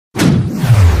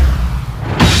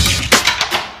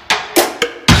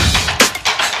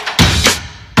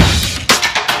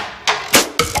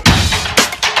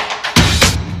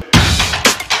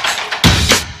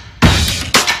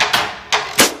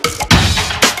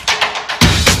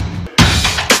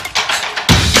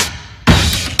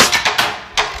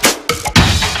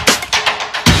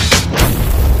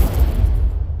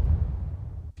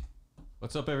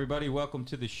What's up, everybody? Welcome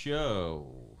to the show.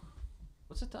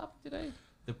 What's the topic today?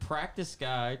 The practice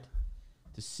guide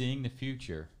to seeing the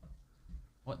future.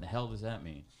 What in the hell does that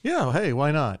mean? Yeah, hey,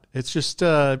 why not? It's just,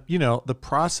 the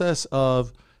process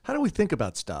of how do we think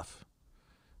about stuff?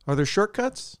 Are there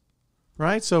shortcuts?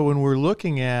 Right? So when we're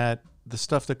looking at the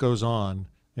stuff that goes on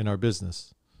in our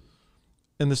business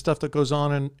and the stuff that goes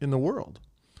on in the world,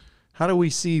 how do we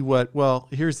see well,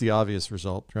 here's the obvious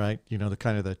result, right? The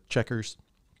kind of the checkers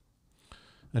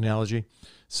analogy.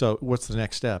 So what's the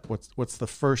next step? What's the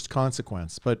first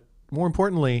consequence? But more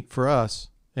importantly for us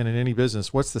and in any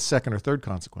business, what's the second or third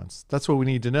consequence? That's what we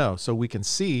need to know so we can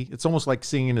see. It's almost like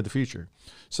seeing into the future.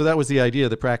 So that was the idea of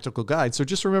the practical guide. So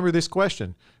just remember this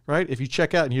question, right? If you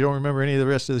check out and you don't remember any of the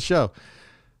rest of the show,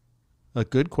 a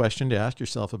good question to ask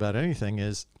yourself about anything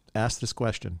is ask this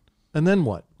question. And then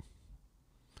what?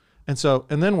 And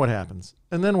then what happens?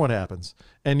 And then what happens?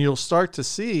 And you'll start to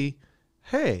see,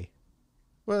 hey,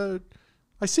 well,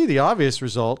 I see the obvious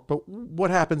result, but what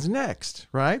happens next,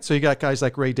 right? So you got guys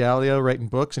like Ray Dalio writing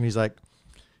books, and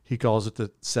he calls it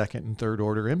the second and third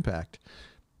order impact.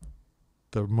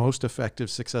 The most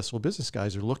effective, successful business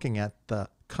guys are looking at the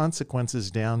consequences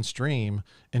downstream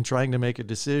and trying to make a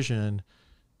decision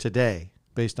today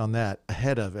based on that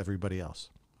ahead of everybody else.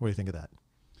 What do you think of that?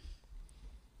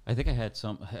 I think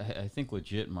I think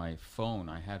legit my phone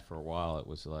I had for a while, it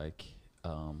was like,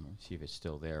 let's see if it's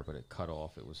still there, but it cut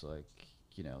off. It was like,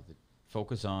 the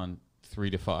focus on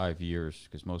 3 to 5 years,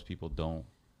 because most people don't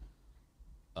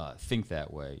think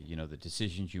that way. The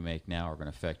decisions you make now are going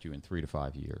to affect you in 3 to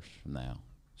 5 years from now.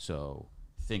 So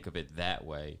think of it that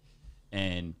way.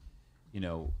 And,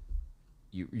 you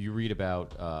read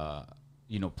about,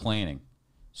 planning.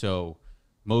 So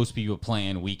most people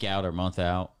plan week out or month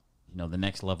out. The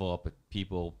next level up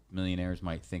people, millionaires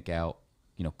might think out,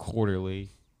 quarterly.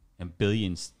 And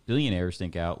billionaires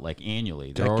think out like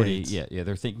annually. They're Decades. already,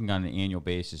 they're thinking on an annual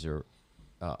basis or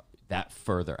that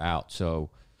further out.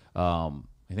 So I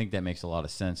think that makes a lot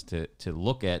of sense to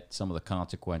look at some of the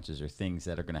consequences or things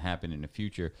that are going to happen in the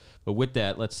future. But with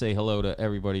that, let's say hello to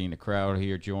everybody in the crowd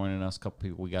here joining us. A couple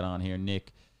people we got on here: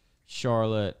 Nick,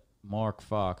 Charlotte, Mark,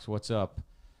 Fox. What's up?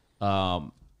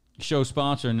 Show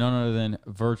sponsor none other than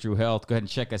Virtue Health. Go ahead and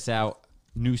check us out.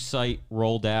 New site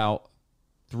rolled out.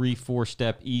 3-4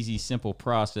 step easy simple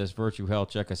process. Virtue Health.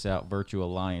 Check us out,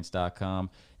 virtuealliance.com,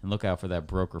 and look out for that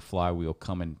broker flywheel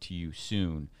coming to you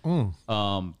soon.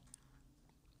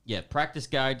 Practice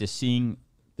guide to seeing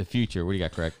the future. What do you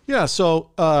got, Craig? Yeah,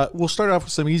 so we'll start off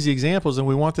with some easy examples, and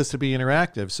we want this to be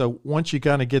interactive. So once you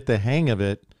kind of get the hang of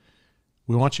it,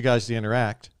 we want you guys to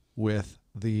interact with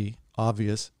the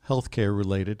obvious healthcare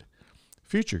related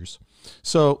futures.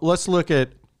 So let's look at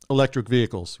electric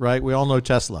vehicles, right? We all know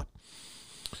Tesla.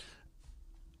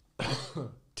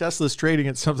 Tesla's trading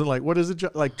at something like, what is it?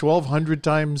 Like 1,200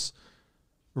 times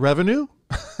revenue,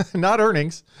 not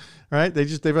earnings, right?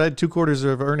 They've had 2 quarters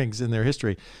of earnings in their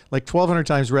history, like 1,200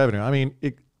 times revenue. I mean,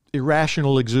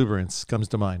 irrational exuberance comes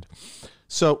to mind.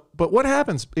 So, but what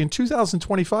happens in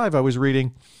 2025? I was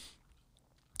reading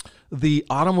the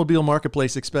automobile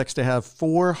marketplace expects to have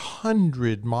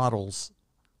 400 models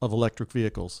of electric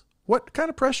vehicles. What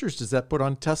kind of pressures does that put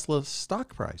on Tesla's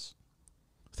stock price?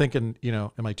 Thinking,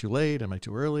 am I too late? Am I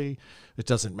too early? It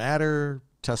doesn't matter.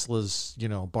 Tesla's,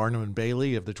 Barnum and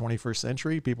Bailey of the 21st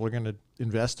century. People are going to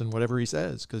invest in whatever he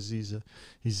says because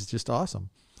he's just awesome.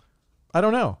 I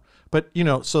don't know. But,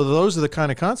 so those are the kind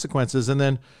of consequences. And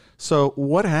then, so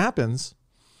what happens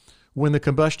when the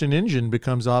combustion engine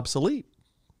becomes obsolete?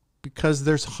 Because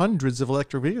there's hundreds of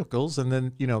electric vehicles, and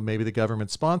then, maybe the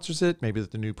government sponsors it. Maybe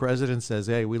the new president says,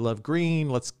 hey, we love green.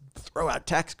 Let's throw out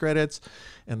tax credits.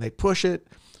 And they push it.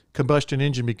 Combustion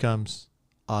engine becomes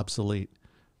obsolete.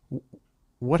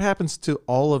 What happens to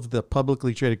all of the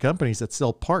publicly traded companies that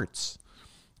sell parts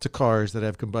to cars that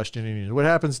have combustion engines? What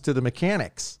happens to the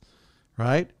mechanics,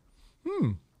 right?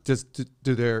 Do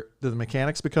the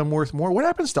mechanics become worth more? What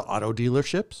happens to auto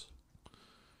dealerships?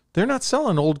 They're not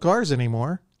selling old cars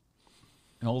anymore.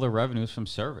 And all their revenues from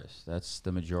service. That's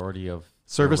the majority of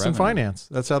service and finance.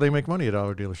 That's how they make money at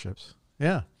auto dealerships.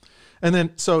 Yeah. And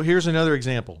then, so here's another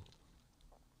example.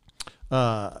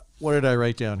 What did I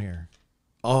write down here?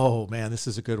 Oh man, this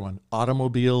is a good one.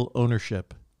 Automobile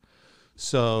ownership.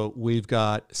 So we've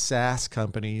got SaaS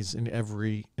companies in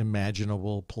every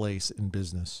imaginable place in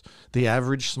business. The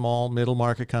average small middle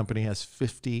market company has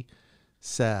 50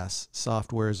 SaaS,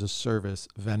 software as a service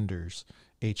vendors,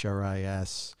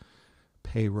 HRIS,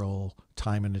 payroll,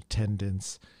 time and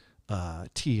attendance,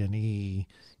 T&E,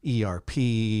 ERP,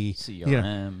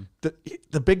 CRM.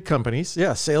 The big companies,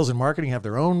 sales and marketing have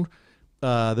their own.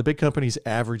 The big companies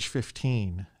average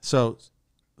 15. So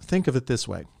think of it this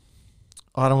way.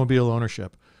 Automobile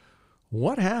ownership.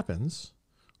 What happens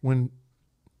when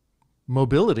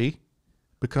mobility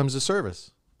becomes a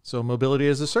service? So mobility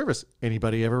as a service.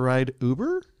 Anybody ever ride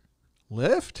Uber?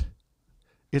 Lyft?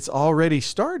 It's already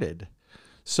started.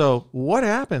 So what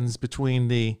happens between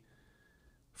the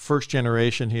first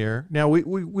generation here? Now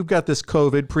we've got this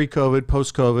COVID, pre-COVID,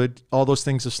 post-COVID, all those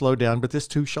things have slowed down, but this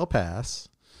too shall pass.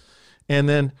 And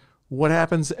then what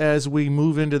happens as we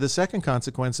move into the second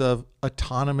consequence of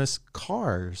autonomous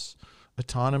cars,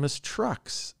 autonomous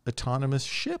trucks, autonomous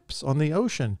ships on the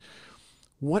ocean?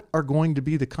 What are going to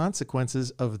be the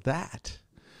consequences of that?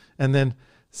 And then,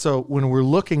 so when we're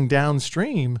looking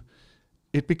downstream,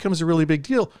 it becomes a really big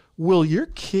deal. Will your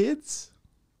kids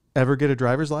ever get a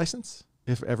driver's license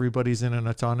if everybody's in an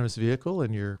autonomous vehicle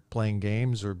and you're playing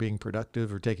games or being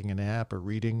productive or taking a nap or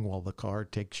reading while the car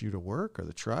takes you to work or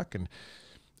the truck? And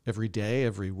every day,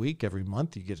 every week, every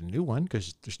month, you get a new one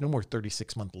because there's no more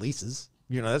 36-month leases.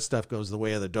 You know, that stuff goes the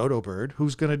way of the dodo bird.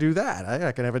 Who's going to do that?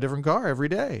 I can have a different car every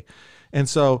day. And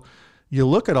so you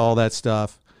look at all that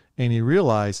stuff and you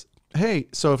realize, hey,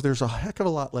 so if there's a heck of a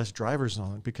lot less drivers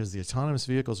on it because the autonomous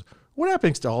vehicles, what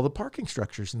happens to all the parking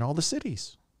structures in all the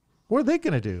cities? What are they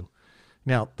going to do?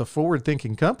 Now, the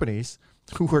forward-thinking companies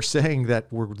who are saying that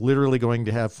we're literally going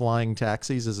to have flying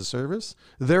taxis as a service,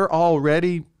 they're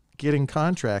already getting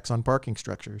contracts on parking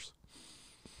structures.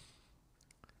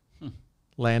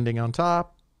 Landing on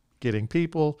top, getting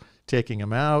people, taking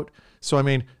them out. So, I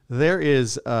mean, there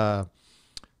is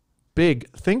big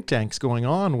think tanks going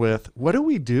on with what do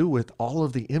we do with all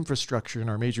of the infrastructure in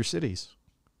our major cities?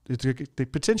 They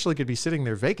potentially could be sitting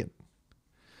there vacant.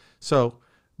 So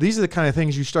these are the kind of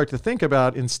things you start to think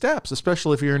about in steps,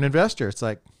 especially if you're an investor. It's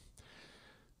like,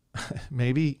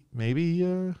 maybe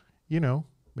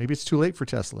it's too late for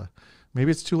Tesla. Maybe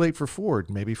it's too late for Ford.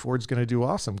 Maybe Ford's going to do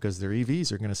awesome because their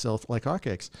EVs are going to sell like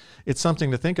hotcakes. It's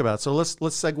something to think about. So let's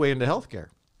segue into healthcare.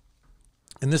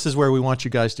 And this is where we want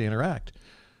you guys to interact.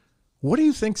 What do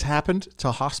you think's happened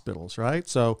to hospitals, right?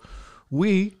 So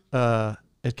we at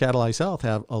Catalyze Health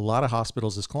have a lot of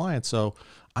hospitals as clients. So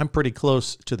I'm pretty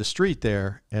close to the street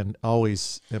there and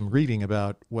always am reading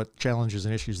about what challenges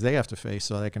and issues they have to face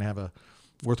so they can have a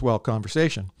worthwhile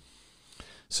conversation.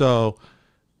 So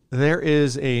there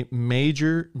is a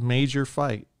major, major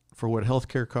fight for what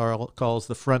healthcare calls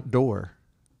the front door.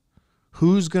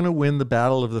 Who's going to win the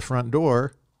battle of the front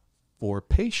door for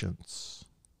patients?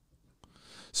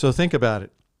 So think about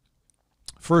it.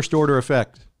 First order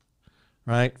effect,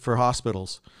 right, for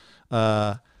hospitals.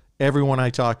 Everyone I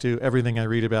talk to, everything I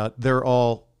read about, they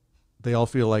all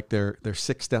feel like they're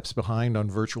 6 steps behind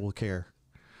on virtual care,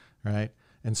 right?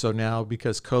 And so now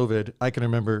because COVID, I can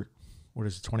remember,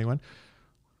 21?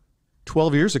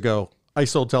 12 years ago, I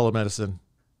sold telemedicine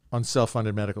on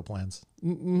self-funded medical plans.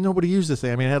 Nobody used the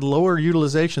thing. I mean, it had lower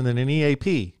utilization than an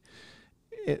EAP.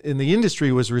 And the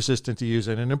industry was resistant to use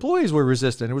it, and employees were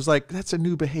resistant. It was like, that's a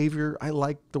new behavior. I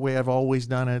like the way I've always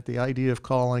done it, the idea of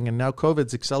calling. And now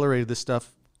COVID's accelerated this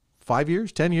stuff 5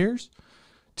 years, 10 years.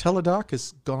 Teladoc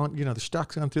has gone, the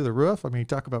stock's gone through the roof. I mean,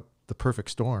 talk about the perfect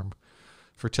storm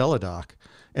for Teladoc.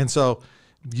 And so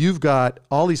you've got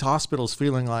all these hospitals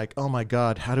feeling like, oh my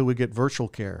God, how do we get virtual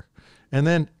care? And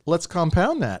then let's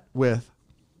compound that with,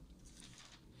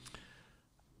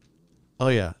 oh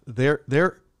yeah,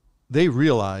 they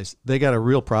realize they got a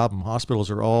real problem.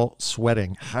 Hospitals are all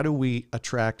sweating. How do we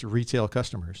attract retail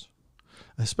customers?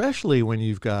 Especially when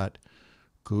you've got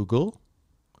Google,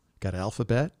 got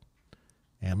Alphabet,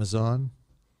 Amazon,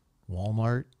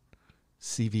 Walmart,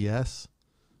 CVS,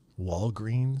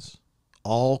 Walgreens,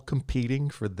 all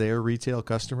competing for their retail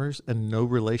customers and no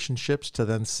relationships to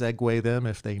then segue them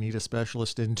if they need a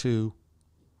specialist into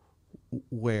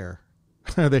where?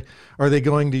 Are they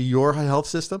going to your health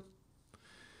system?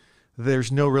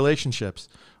 There's no relationships.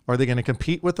 Are they going to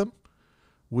compete with them?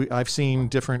 I've seen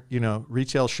different,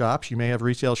 retail shops. You may have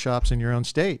retail shops in your own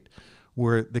state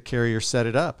where the carrier set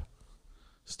it up.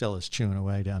 Stella's chewing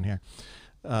away down here.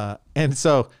 And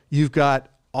so you've got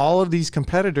all of these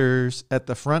competitors at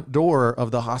the front door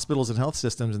of the hospitals and health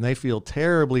systems, and they feel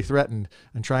terribly threatened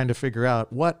and trying to figure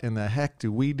out what in the heck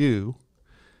do we do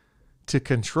to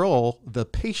control the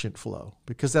patient flow,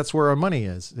 because that's where our money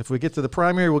is. If we get to the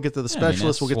primary, we'll get to the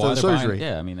specialist, we'll get to the surgery.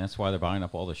 That's why they're buying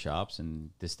up all the shops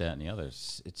and this, that, and the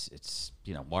others. It's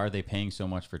why are they paying so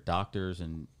much for doctors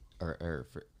and or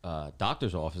for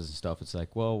doctors' offices and stuff? It's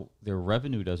like, well, their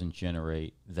revenue doesn't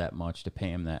generate that much to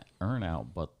pay them that earn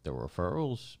out, but the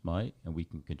referrals might, and we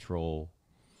can control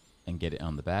and get it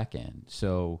on the back end.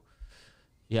 So,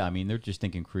 yeah, I mean, they're just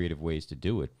thinking creative ways to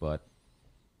do it, but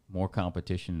more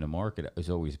competition in the market is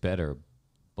always better.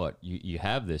 but you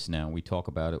have this now. We talk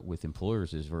about it with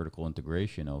employers as vertical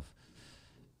integration of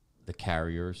the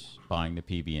carriers buying the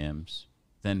PBMs,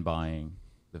 then buying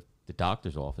the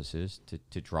doctor's offices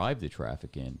to drive the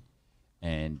traffic in.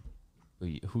 And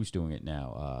who's doing it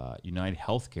now? United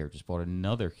Healthcare just bought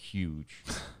another huge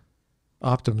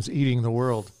Optum's eating the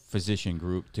world physician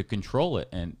group to control it.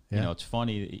 And, you know, it's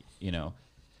funny, you know,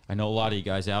 I know a lot of you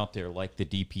guys out there like the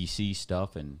DPC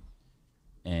stuff and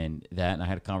that. And I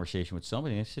had a conversation with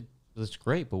somebody and I said, that's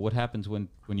great, but what happens when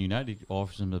United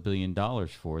offers them $1 billion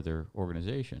for their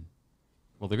organization?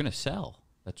 Well, they're going to sell.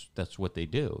 That's what they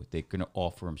do. They're going to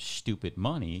offer them stupid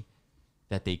money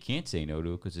that they can't say no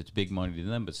to because it's big money to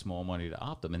them but small money to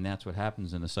Optum. And that's what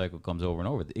happens, and the cycle comes over and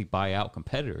over. They buy out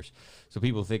competitors. So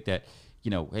people think that, you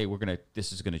know, hey,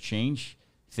 this is going to change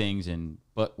things.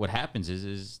 But what happens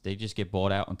is they just get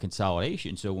bought out in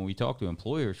consolidation. So when we talk to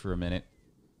employers for a minute,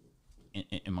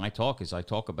 in my talk I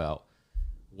talk about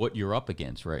what you're up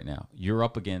against right now. You're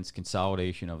up against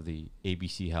consolidation of the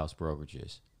ABC house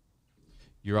brokerages.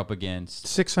 You're up against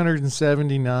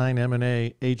 679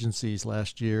 M&A agencies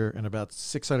last year and about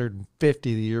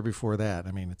 650 the year before that.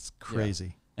 I mean, it's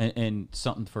crazy. Yeah. And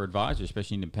something for advisors,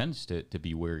 especially independents, to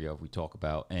be wary of. We talk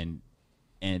about and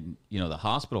you know, the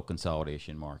hospital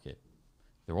consolidation market.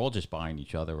 They're all just buying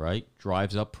each other, right?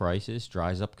 Drives up prices,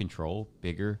 drives up control,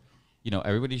 bigger. You know,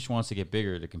 everybody just wants to get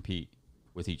bigger to compete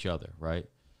with each other, right?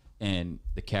 And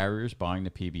the carriers buying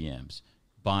the PBMs,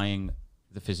 buying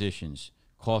the physicians,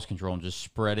 cost control, and just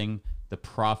spreading the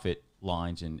profit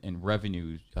lines and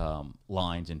revenue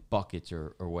lines and buckets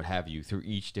or what have you through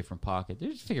each different pocket. They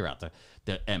just figure out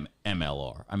the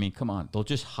MLR. I mean, come on. They'll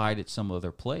just hide it some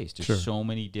other place. There's so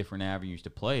many different avenues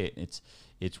to play it.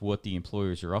 It's what the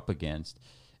employers are up against.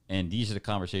 And these are the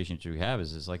conversations we have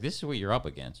is like, this is what you're up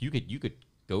against. You could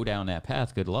go down that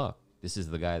path. Good luck. This is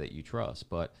the guy that you trust.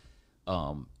 But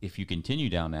if you continue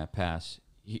down that path,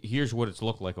 here's what it's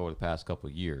looked like over the past couple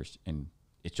of years. And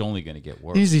it's only going to get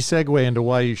worse. Easy segue into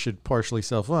why you should partially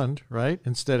self-fund, right?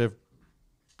 Instead of,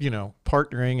 you know,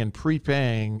 partnering and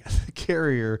prepaying the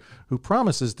carrier who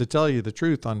promises to tell you the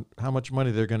truth on how much money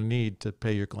they're going to need to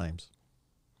pay your claims.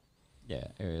 Yeah,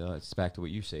 it's back to what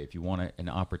you say. If you want an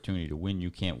opportunity to win, you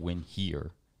can't win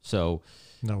here. So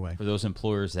no way. For those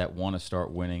employers that want to start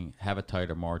winning, have a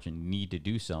tighter margin, need to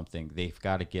do something, they've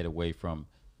got to get away from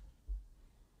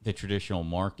the traditional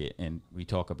market. And we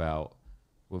talk about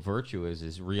what virtue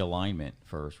is realignment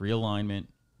first. Realignment,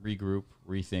 regroup,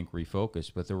 rethink,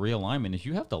 refocus. But the realignment is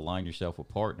you have to align yourself with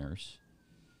partners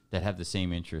that have the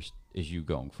same interest as you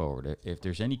going forward. If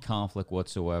there's any conflict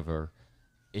whatsoever,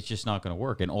 it's just not going to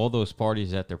work. And all those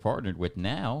parties that they're partnered with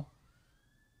now,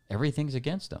 everything's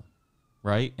against them,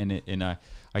 right? And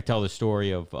I tell the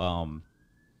story of,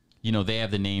 you know, they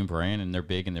have the name brand and they're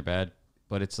big and they're bad.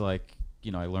 But it's like,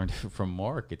 you know, I learned from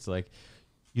Mark. It's like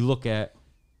you look at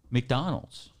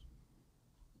McDonald's.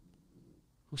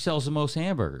 Who sells the most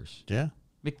hamburgers? Yeah.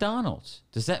 McDonald's.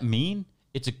 Does that mean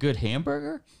it's a good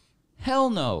hamburger? Hell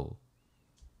no.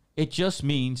 It just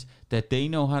means that they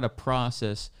know how to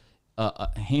process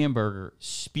a hamburger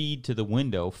speed to the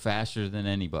window faster than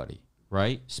anybody,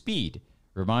 right? Speed.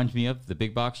 Reminds me of the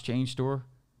big box chain store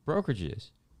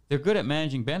brokerages. They're good at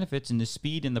managing benefits and the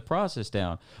speed and the process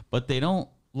down, but they don't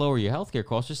lower your healthcare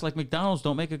costs, just like McDonald's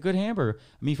don't make a good hamburger.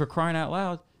 I mean, for crying out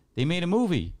loud, they made a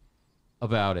movie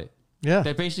about it. Yeah.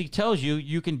 That basically tells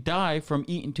you can die from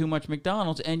eating too much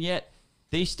McDonald's, and yet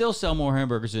they still sell more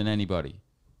hamburgers than anybody.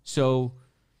 So,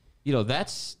 you know,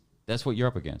 that's what you're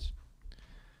up against.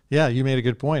 Yeah, you made a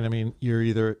good point. I mean, you're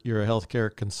a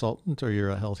healthcare consultant or you're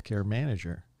a healthcare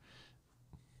manager.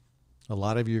 A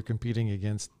lot of you are competing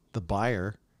against the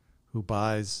buyer who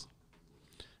buys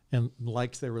and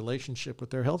likes their relationship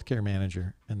with their healthcare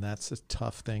manager. And that's a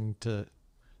tough thing to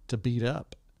beat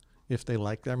up if they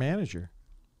like their manager.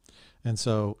 And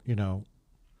so, you know,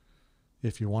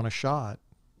 if you want a shot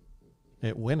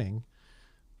at winning,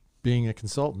 being a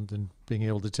consultant and being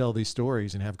able to tell these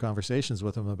stories and have conversations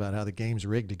with them about how the game's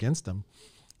rigged against them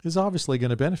is obviously going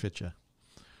to benefit you,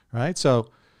 right? So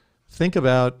think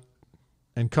about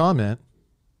and comment,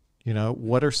 you know,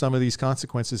 what are some of these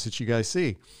consequences that you guys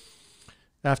see?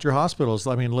 After hospitals,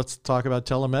 I mean, let's talk about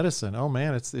telemedicine. Oh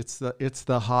man, it's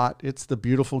the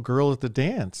beautiful girl at the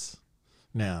dance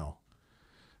now.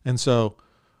 And so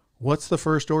what's the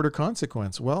first order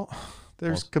consequence? Well,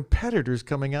 there's competitors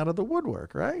coming out of the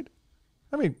woodwork, right?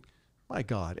 I mean, my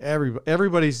God,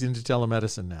 everybody's into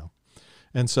telemedicine now.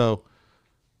 And so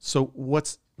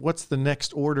what's the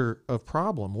next order of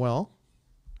problem? Well,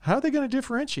 how are they going to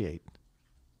differentiate?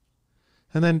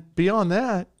 And then beyond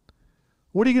that,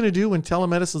 what are you going to do when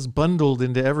telemedicine is bundled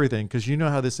into everything? Because you know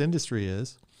how this industry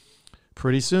is.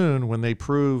 pretty soon when they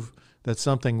prove that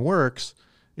something works,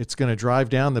 it's going to drive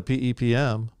down the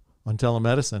PEPM on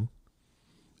telemedicine.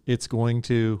 It's going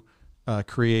to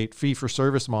create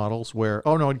fee-for-service models where,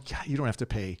 oh, no, you don't have to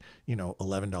pay,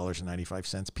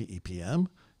 $11.95 PEPM.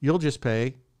 You'll just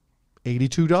pay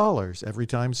 $82 every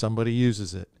time somebody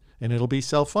uses it. And it'll be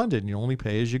self-funded, and you only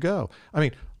pay as you go. I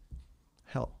mean,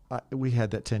 hell, we had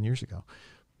that 10 years ago.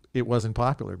 It wasn't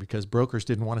popular because brokers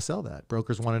didn't want to sell that.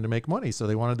 Brokers wanted to make money, so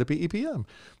they wanted the PEPM.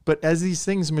 But as these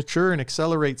things mature and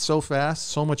accelerate so fast,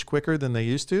 so much quicker than they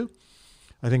used to,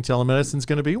 I think telemedicine is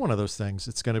going to be one of those things.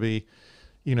 It's going to be,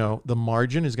 the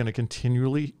margin is going to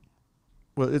continually,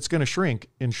 it's going to shrink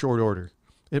in short order.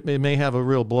 It may have a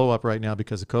real blow up right now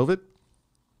because of COVID,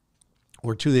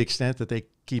 or to the extent that they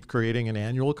keep creating an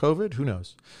annual COVID, who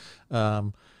knows?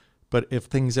 But if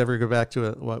things ever go back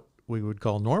to what we would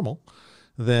call normal,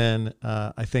 then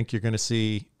I think you're going to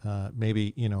see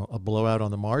maybe, a blowout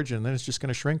on the margin. Then it's just going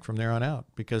to shrink from there on out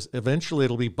because eventually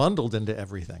it'll be bundled into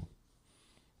everything.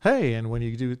 Hey, and when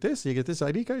you do this, you get this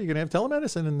ID card, you're going to have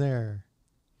telemedicine in there.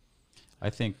 I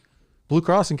think Blue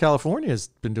Cross in California has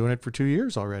been doing it for 2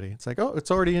 years already. It's like, oh,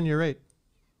 it's already in your rate.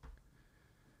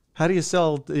 How do you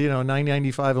sell,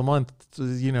 $9.95 a month,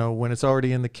 when it's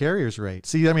already in the carrier's rate?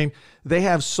 See, I mean, they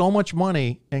have so much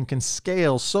money and can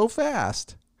scale so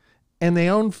fast, and they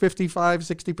own 55,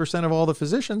 60% of all the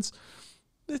physicians.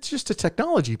 It's just a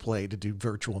technology play to do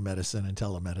virtual medicine and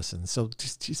telemedicine. So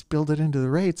just build it into the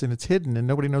rates, and it's hidden, and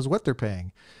nobody knows what they're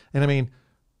paying. And I mean,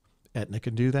 Aetna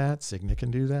can do that. Cigna can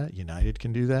do that. United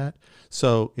can do that.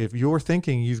 So if you're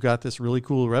thinking you've got this really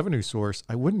cool revenue source,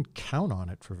 I wouldn't count on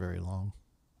it for very long.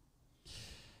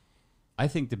 I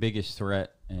think the biggest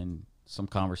threat, and some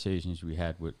conversations we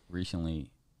had recently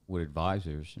with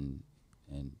advisors and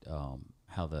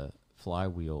how the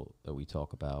flywheel that we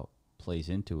talk about plays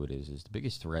into it is the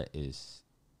biggest threat is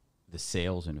the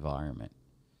sales environment.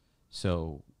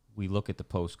 So we look at the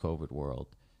post-COVID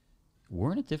world.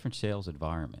 We're in a different sales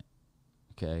environment,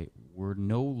 okay? We're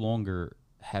no longer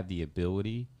have the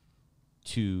ability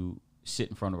to sit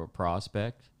in front of a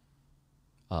prospect,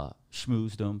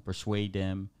 schmooze them, persuade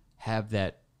them, have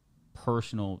that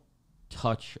personal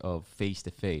touch of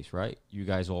face-to-face, right? You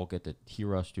guys all get to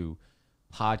hear us through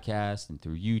podcasts and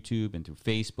through YouTube and through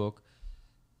Facebook.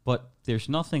 But there's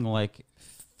nothing like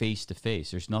face-to-face.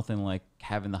 There's nothing like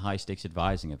having the high-stakes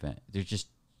advising event.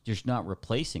 There's not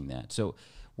replacing that. So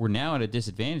we're now at a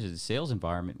disadvantage of the sales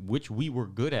environment, which we were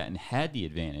good at and had the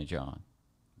advantage on,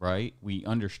 right? We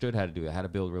understood how to do it, how to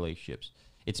build relationships.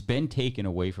 It's been taken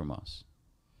away from us.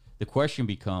 The question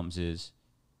becomes is,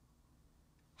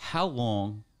 how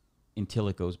long until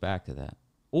it goes back to that?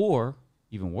 Or,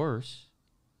 even worse,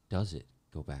 does it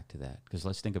go back to that? Because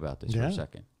let's think about this for a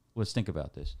second. Let's think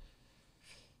about this.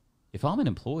 If I'm an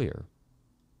employer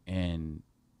and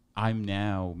I'm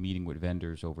now meeting with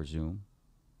vendors over Zoom,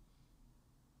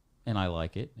 and I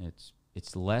like it,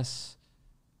 it's less,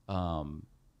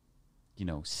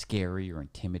 scary or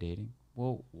intimidating.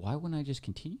 Well, why wouldn't I just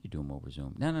continue to do them over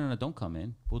Zoom? No, don't come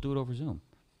in. We'll do it over Zoom.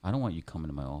 I don't want you coming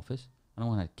to my office. I don't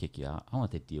want to kick you out. I don't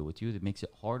want to deal with you. It makes it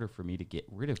harder for me to get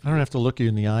rid of you. I don't have to look you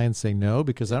in the eye and say no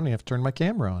because I don't even have to turn my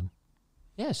camera on.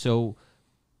 Yeah, so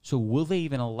will they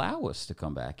even allow us to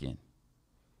come back in?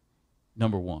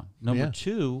 Number one. Number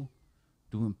two,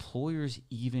 do employers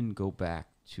even go back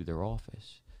to their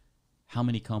office? How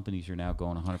many companies are now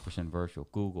going 100% virtual?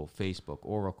 Google, Facebook,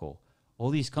 Oracle. All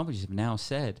these companies have now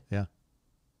said,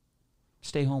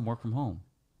 stay home, work from home.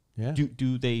 Yeah.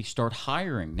 Do they start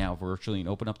hiring now virtually and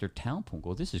open up their talent pool and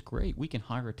go, this is great. We can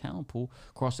hire a talent pool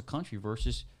across the country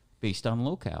versus based on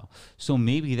locale. So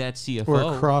maybe that CFO.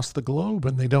 Or across the globe,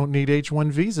 and they don't need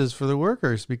H-1 visas for the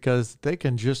workers because they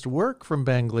can just work from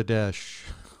Bangladesh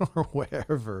or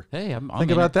wherever. Hey,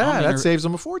 think about that. That saves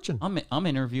them a fortune.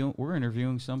 We're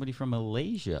interviewing somebody from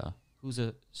Malaysia who's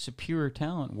a superior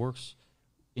talent, works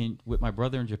with my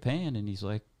brother in Japan, and he's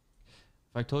like,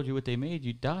 if I told you what they made,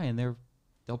 you'd die, and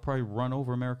they'll probably run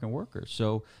over American workers.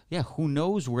 So, who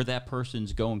knows where that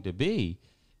person's going to be?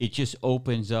 It just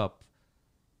opens up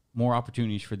more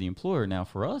opportunities for the employer. Now,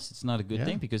 for us, it's not a good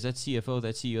thing because that CFO,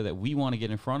 that CEO that we want to get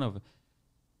in front of,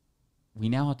 we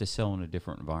now have to sell in a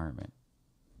different environment,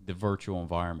 the virtual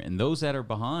environment. And those that are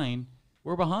behind,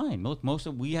 we're behind. Look,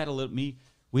 we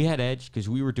had edge because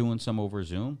we were doing some over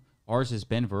Zoom. Ours has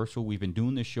been virtual. We've been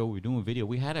doing this show. We're doing video.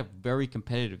 We had a very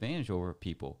competitive advantage over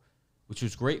people, which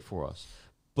was great for us.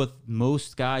 But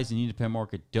most guys in the independent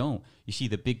market don't. You see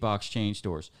the big box chain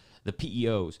stores, the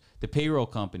PEOs, the payroll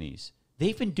companies.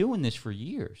 They've been doing this for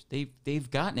years. They've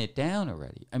gotten it down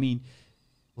already. I mean,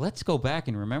 let's go back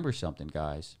and remember something,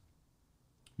 guys.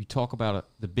 You talk about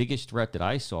the biggest threat that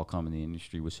I saw come in the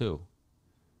industry was who?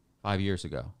 5 years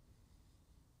ago.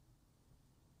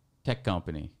 Tech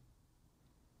company.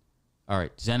 All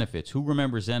right, Zenefits. Who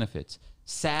remembers Zenefits?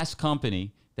 SaaS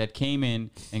company that came in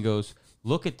and goes,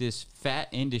 look at this fat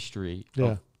industry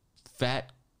of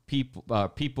fat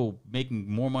people making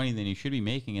more money than they should be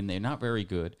making, and they're not very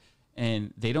good,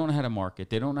 and they don't know how to market,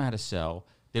 they don't know how to sell,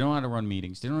 they don't know how to run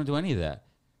meetings, they don't know how to do any of that.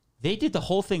 They did the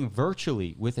whole thing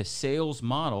virtually with a sales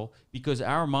model because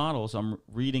our models, I'm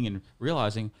reading and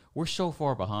realizing, we're so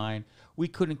far behind. We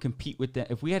couldn't compete with them.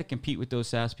 If we had to compete with those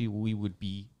SaaS people, we would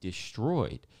be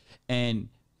destroyed. And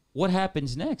what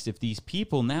happens next if these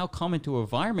people now come into an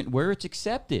environment where it's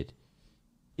accepted?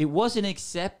 It wasn't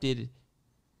accepted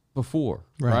before,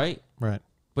 right? Right.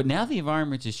 But now the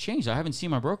environment has changed. I haven't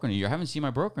seen my broker in a year. I haven't seen my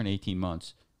broker in 18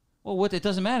 months. Well, it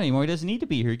doesn't matter anymore. He doesn't need to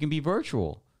be here. He can be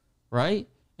virtual, right?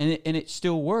 And it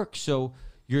still works. So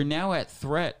you're now at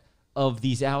threat of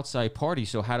these outside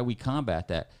parties. So how do we combat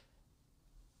that?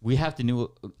 We have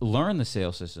to learn the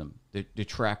sales system, the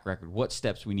track record, what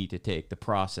steps we need to take, the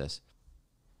process.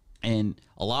 And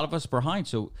a lot of us are behind.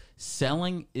 So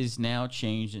selling is now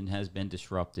changed and has been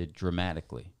disrupted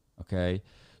dramatically, okay?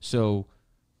 So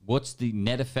what's the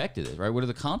net effect of this, right? What are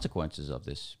the consequences of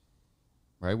this,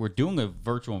 right? We're doing a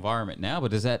virtual environment now,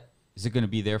 but is it going to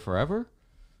be there forever?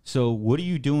 So what are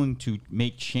you doing to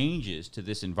make changes to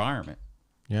this environment?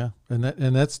 Yeah, and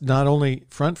that's not only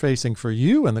front facing for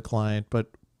you and the client, but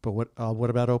what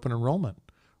about open enrollment?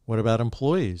 What about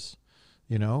employees?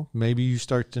 You know, maybe you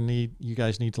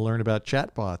guys need to learn about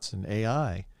chatbots and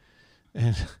AI,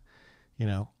 and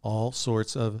all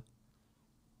sorts of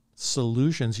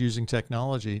solutions using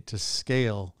technology to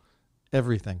scale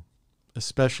everything,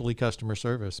 especially customer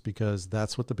service, because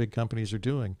that's what the big companies are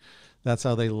doing. That's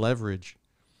how they leverage.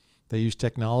 They use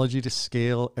technology to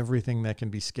scale everything that can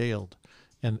be scaled.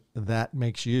 And that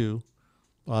makes you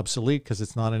obsolete because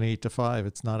it's not an 8 to 5.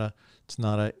 It's not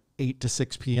a 8 to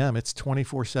 6 p.m. It's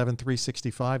 24/7,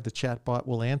 365. The chatbot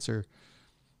will answer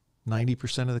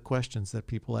 90% of the questions that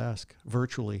people ask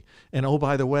virtually. And oh,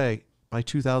 by the way, by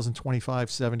 2025,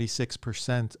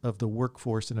 76% of the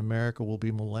workforce in America will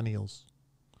be millennials.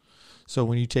 So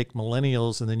when you take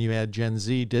millennials and then you add Gen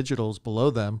Z digitals below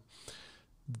them,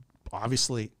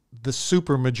 obviously the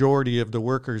super majority of the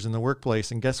workers in the workplace,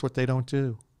 and guess what they don't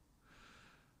do?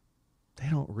 They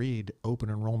don't read open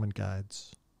enrollment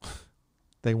guides.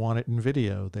 They want it in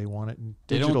video. They want it in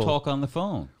digital. They don't talk on the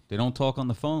phone.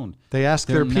 They ask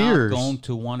their peers. They're not going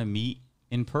to want to meet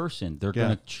in person. They're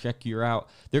going to check you out.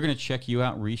 They're going to check you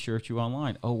out and research you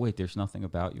online. Oh, wait, there's nothing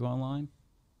about you online?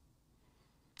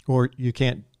 Or you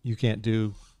can't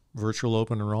do virtual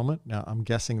open enrollment. Now, I'm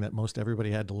guessing that most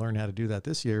everybody had to learn how to do that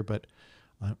this year, but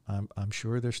I'm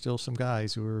sure there's still some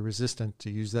guys who are resistant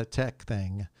to use that tech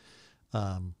thing.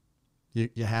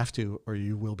 You have to, or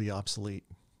you will be obsolete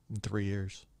in 3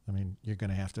 years. I mean, you're going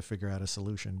to have to figure out a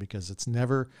solution because it's not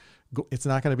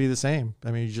going to be the same.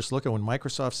 I mean, you just look at when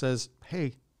Microsoft says,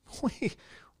 hey,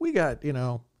 we got,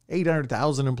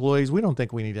 800,000 employees. We don't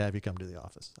think we need to have you come to the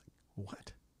office. Like,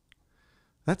 what?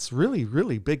 That's really,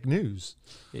 really big news.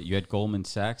 Yeah, you had Goldman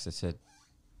Sachs that said,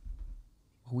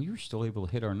 we were still able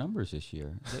to hit our numbers this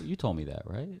year. You told me that,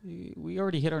 right? We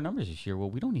already hit our numbers this year.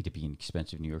 Well, we don't need to be in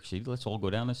expensive New York City. Let's all go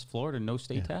down to Florida, no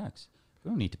state tax. We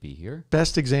don't need to be here.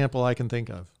 Best example I can think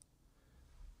of.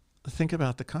 Think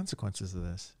about the consequences of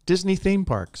this. Disney theme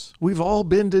parks. We've all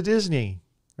been to Disney,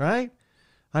 right?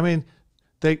 I mean,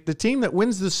 the team that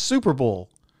wins the Super Bowl,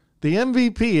 the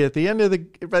MVP at the end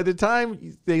of by the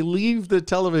time they leave the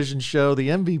television show, the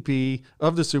MVP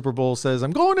of the Super Bowl says,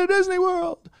 I'm going to Disney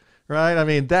World. Right? I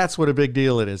mean, that's what a big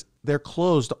deal it is. They're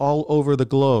closed all over the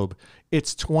globe.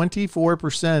 It's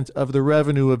 24% of the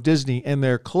revenue of Disney, and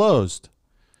they're closed.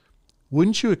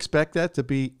 Wouldn't you expect that to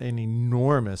be an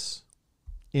enormous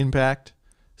impact,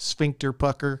 sphincter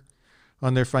pucker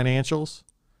on their financials?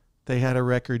 They had a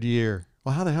record year.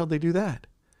 Well, how the hell did they do that?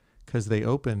 Because they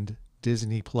opened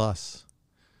Disney Plus,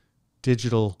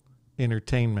 digital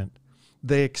entertainment.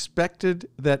 They expected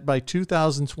that by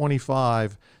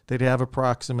 2025, they'd have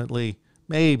approximately,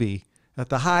 maybe, at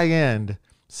the high end,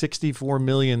 64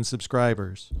 million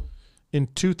subscribers. In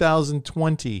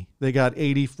 2020, they got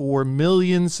 84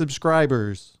 million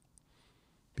subscribers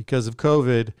because of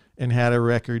COVID and had a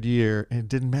record year. And it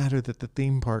didn't matter that the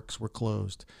theme parks were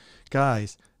closed.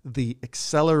 Guys, the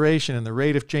acceleration and the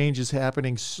rate of change is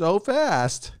happening so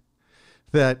fast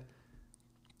that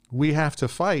we have to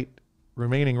fight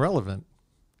remaining relevant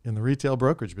in the retail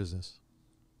brokerage business.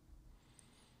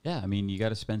 Yeah, I mean, you got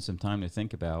to spend some time to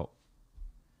think about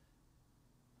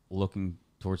looking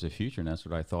towards the future, and that's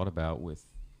what I thought about with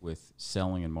with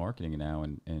selling and marketing now,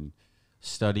 and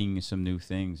studying some new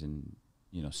things, and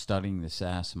studying the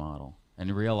SaaS model,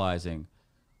 and realizing,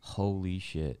 holy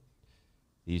shit,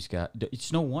 these guys.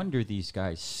 It's no wonder these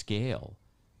guys scale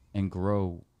and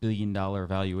grow billion-dollar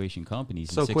valuation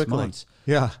companies so in 6 quickly. months.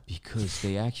 Yeah. Because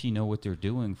they actually know what they're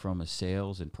doing from a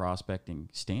sales and prospecting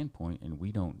standpoint, and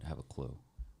we don't have a clue.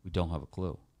 We don't have a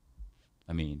clue.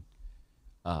 I mean,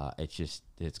 I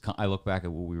look back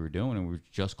at what we were doing, and we were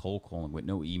just cold calling with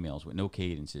no emails, with no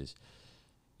cadences,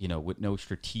 with no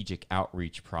strategic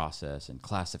outreach process and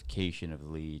classification of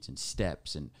leads and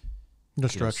steps and The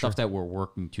structure. stuff that we're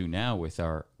working to now with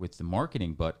the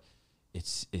marketing. But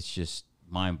it's just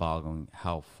mind-boggling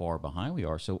how far behind we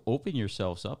are. So open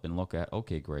yourselves up and look at,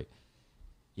 okay, great.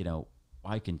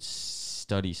 I can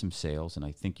study some sales, and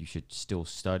I think you should still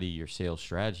study your sales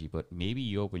strategy, but maybe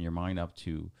you open your mind up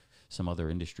to some other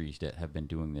industries that have been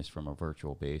doing this from a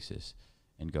virtual basis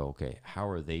and go, okay, how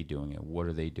are they doing it? What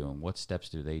are they doing? What steps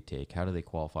do they take? How do they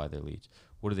qualify their leads?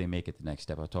 What do they make at the next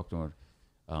step? I talked to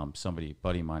somebody,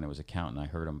 buddy of mine that was an accountant. I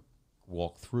heard him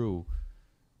walk through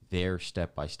their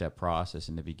step-by-step process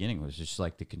in the beginning. It was just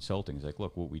like the consulting. It's like,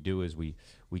 look, what we do is we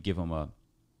give them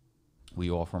we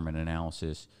offer them an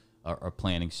analysis, a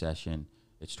planning session.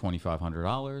 It's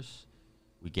 $2,500.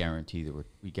 We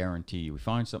guarantee we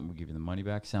find something, we give you the money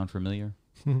back. Sound familiar?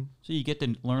 Mhm. So you get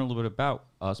to learn a little bit about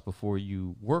us before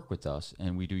you work with us,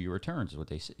 and we do your returns, is what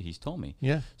he's told me.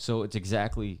 Yeah. So it's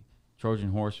exactly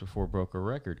Trojan horse before broker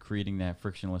record, creating that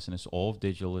frictionless, and it's all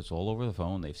digital. It's all over the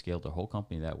phone. They've scaled their whole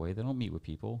company that way. They don't meet with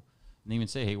people. And they even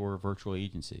say, hey, we're a virtual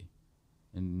agency.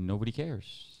 And nobody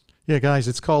cares. Yeah, guys,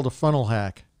 it's called a funnel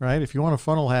hack, right? If you want to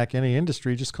funnel hack any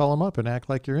industry, just call them up and act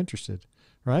like you're interested,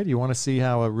 right? You want to see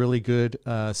how a really good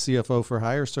CFO for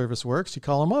hire service works, you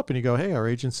call them up and you go, hey, our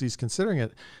agency's considering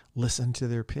it. Listen to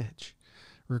their pitch.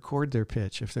 Record their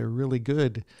pitch. If they're really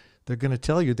good, they're going to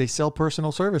tell you they sell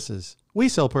personal services. We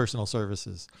sell personal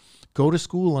services. Go to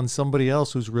school on somebody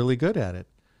else who's really good at it.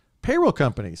 Payroll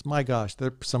companies, my gosh,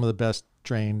 they're some of the best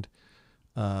trained,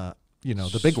 the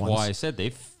big ones. Why I said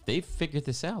they've figured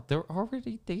this out. They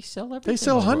sell everything. They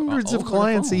sell hundreds of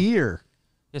clients a year.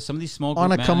 Yeah, some of these small group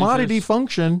on a managers, commodity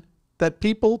function that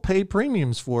people pay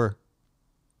premiums for.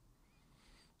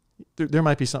 There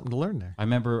might be something to learn there. I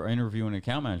remember interviewing an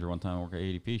account manager one time working at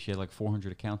ADP. She had like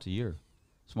 400 accounts a year.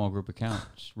 Small group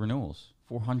accounts, renewals,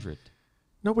 400.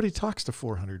 Nobody talks to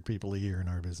 400 people a year in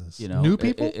our business. New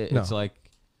people? No. It's like,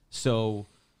 so,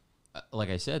 like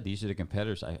I said, these are the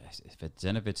competitors. If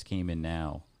Zenovitz came in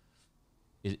now,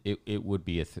 it would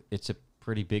be it's a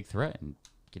pretty big threat. And,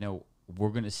 we're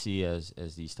going to see as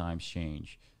these times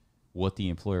change what the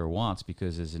employer wants,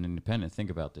 because as an independent, think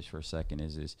about this for a second,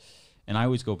 and I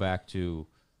always go back to,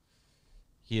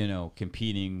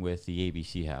 competing with the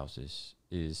ABC houses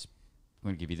is, we're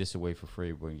going to give you this away for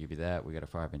free. We're going to give you that. We got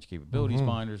our 5-inch capabilities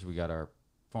binders. We got our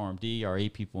PharmD, our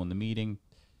 8 people in the meeting.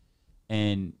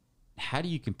 And how do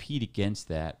you compete against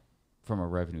that from a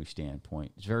revenue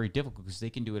standpoint? It's very difficult because they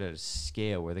can do it at a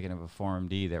scale where they can have a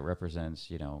PharmD that represents,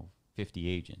 50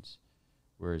 agents.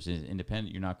 Whereas as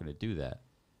independent, you're not going to do that.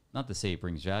 Not to say it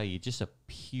brings value. It just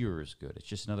appears good. It's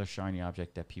just another shiny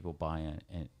object that people buy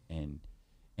and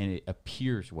it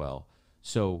appears well.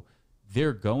 So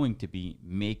they're going to be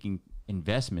making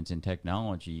investments in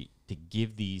technology to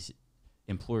give these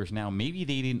employers now. Maybe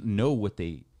they didn't know what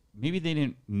they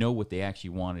actually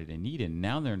wanted and needed. And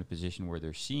now they're in a position where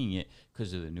they're seeing it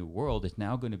because of the new world. It's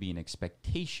now going to be an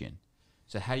expectation.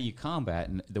 So how do you combat?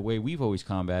 And the way we've always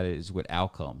combated is with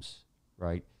outcomes,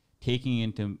 right? Taking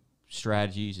into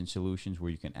strategies and solutions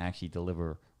where you can actually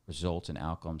deliver results and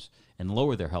outcomes and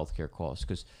lower their healthcare costs,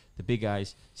 because the big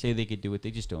guys say they could do it,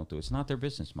 they just don't do it. It's not their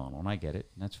business model, and I get it,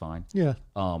 and that's fine. Yeah.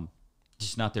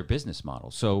 Just not their business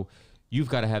model. So you've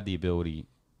got to have the ability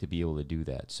to be able to do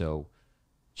that. So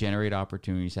generate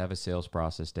opportunities, have a sales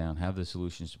process down, have the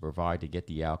solutions to provide to get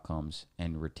the outcomes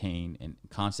and retain and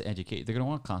constant educate. They're going to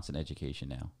want constant education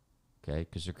now, okay,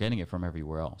 because they're getting it from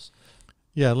everywhere else.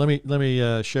 Yeah, let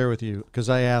me share with you, because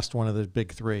I asked one of the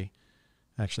big three,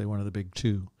 actually one of the big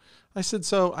two. I said,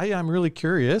 so I'm really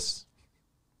curious.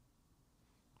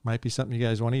 Might be something you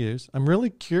guys want to use. I'm really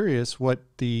curious what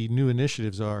the new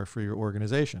initiatives are for your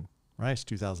organization. Right? It's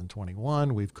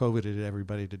 2021. We've COVIDed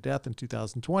everybody to death in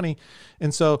 2020.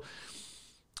 And so,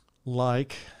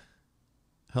 like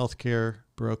healthcare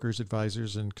brokers,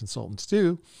 advisors, and consultants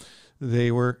do,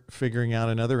 they were figuring out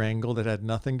another angle that had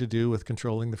nothing to do with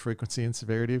controlling the frequency and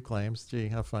severity of claims. Gee,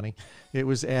 how funny. It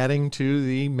was adding to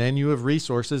the menu of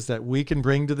resources that we can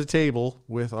bring to the table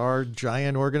with our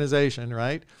giant organization,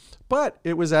 right? But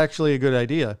it was actually a good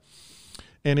idea.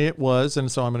 And it was,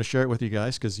 and so I'm going to share it with you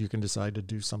guys because you can decide to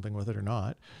do something with it or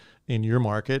not in your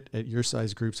market, at your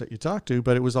size groups that you talk to,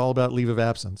 but it was all about leave of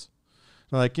absence.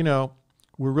 Like,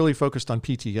 we're really focused on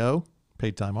PTO,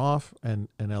 paid time off, and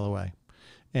LOA.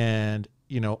 And,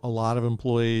 a lot of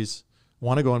employees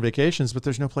want to go on vacations, but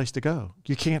there's no place to go.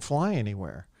 You can't fly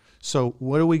anywhere. So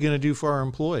what are we going to do for our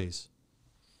employees?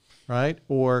 Right?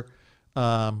 Or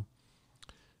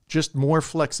just more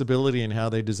flexibility in how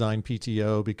they design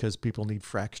PTO because people need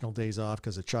fractional days off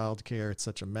because of childcare. It's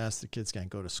such a mess. The kids can't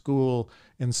go to school.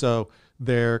 And so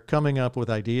they're coming up with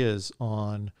ideas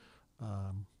on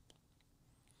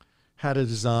how to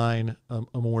design a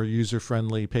more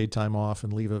user-friendly paid time off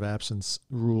and leave of absence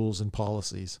rules and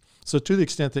policies. So to the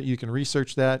extent that you can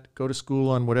research that, go to school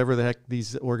on whatever the heck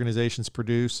these organizations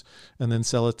produce, and then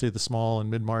sell it to the small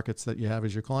and mid-markets that you have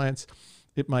as your clients,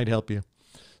 it might help you.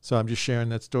 So I'm just sharing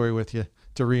that story with you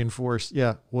to reinforce,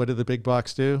 what do the big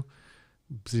box do?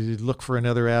 Look for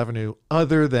another avenue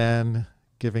other than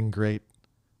giving great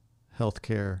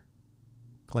healthcare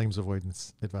claims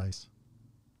avoidance advice.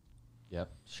 Yep,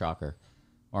 shocker.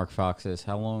 Mark Fox says,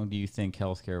 how long do you think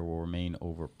healthcare will remain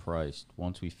overpriced?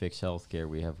 Once we fix healthcare,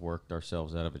 we have worked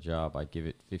ourselves out of a job. I give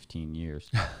it 15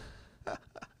 years. It's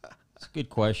a good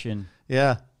question.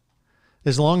 Yeah.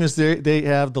 As long as they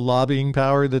have the lobbying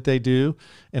power that they do,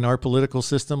 and our political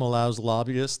system allows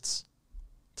lobbyists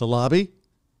to lobby,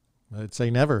 I'd say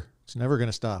never. It's never going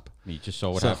to stop. You just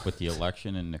saw what happened with the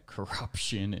election and the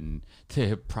corruption and the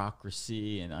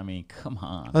hypocrisy. And come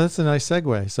on. Oh, that's a nice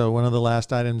segue. So one of the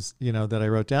last items, that I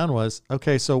wrote down was,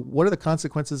 okay, so what are the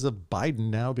consequences of Biden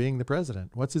now being the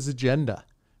president? What's his agenda?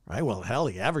 Right? Well, hell,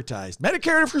 he advertised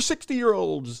Medicare for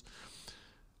 60-year-olds.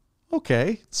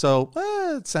 Okay, so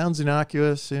it sounds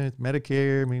innocuous.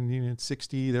 Medicare, it's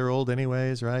 60, they're old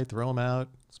anyways, right? Throw them out.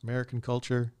 It's American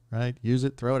culture, right? Use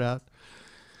it, throw it out.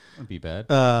 Wouldn't be bad.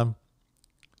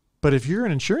 But if you're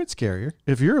an insurance carrier,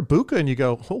 if you're a BUCA and you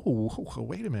go,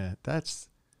 wait a minute, that's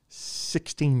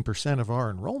 16% of our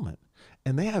enrollment,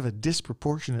 and they have a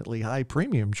disproportionately high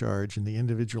premium charge in the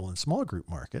individual and small group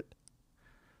market,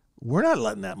 we're not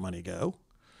letting that money go.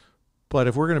 But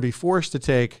if we're going to be forced to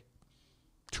take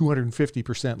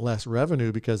 250% less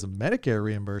revenue because of Medicare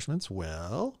reimbursements,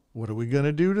 well, what are we going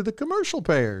to do to the commercial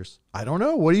payers? I don't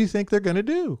know. What do you think they're going to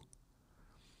do?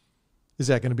 Is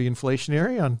that going to be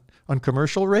inflationary on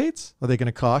commercial rates? Are they going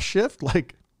to cost shift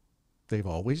like they've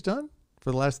always done for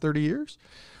the last 30 years?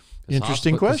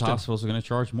 Interesting question. Hospitals are going to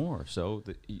charge more, so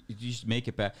you just make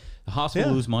it back. The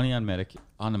hospital lose money on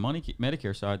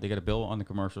Medicare side. They got a bill on the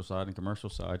commercial side. And commercial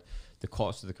side, the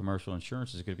cost of the commercial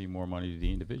insurance is going to be more money to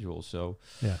the individual. So,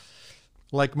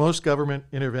 like most government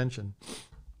intervention,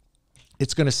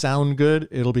 it's going to sound good.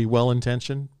 It'll be well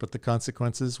intentioned, but the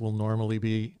consequences will normally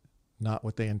be not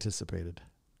what they anticipated.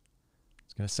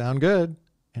 It's going to sound good,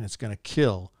 and it's going to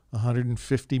kill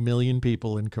 150 million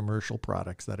people in commercial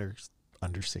products that are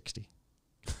under 60.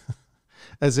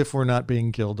 As if we're not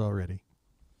being killed already.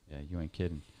 Yeah, you ain't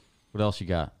kidding. What else you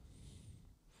got?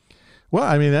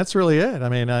 Well, that's really it.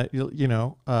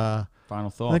 Final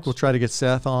thoughts. I think we'll try to get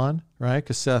Seth on, right?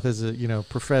 Because Seth is a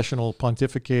professional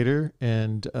pontificator,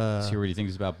 and see what he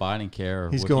thinks about Biden care.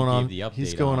 He's going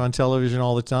on television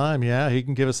all the time. Yeah, he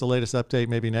can give us the latest update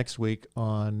maybe next week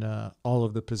on all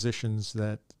of the positions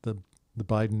that the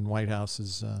Biden White House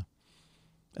has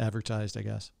advertised, I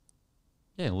guess.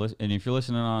 Yeah, and if you're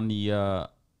listening on the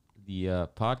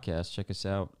podcast, check us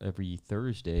out every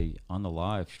Thursday on the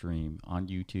live stream on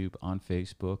YouTube, on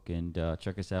Facebook, and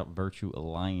check us out,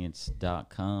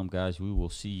 virtuealliance.com. Guys, we will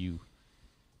see you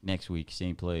next week,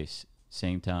 same place,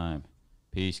 same time.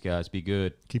 Peace, guys. Be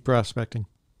good. Keep prospecting.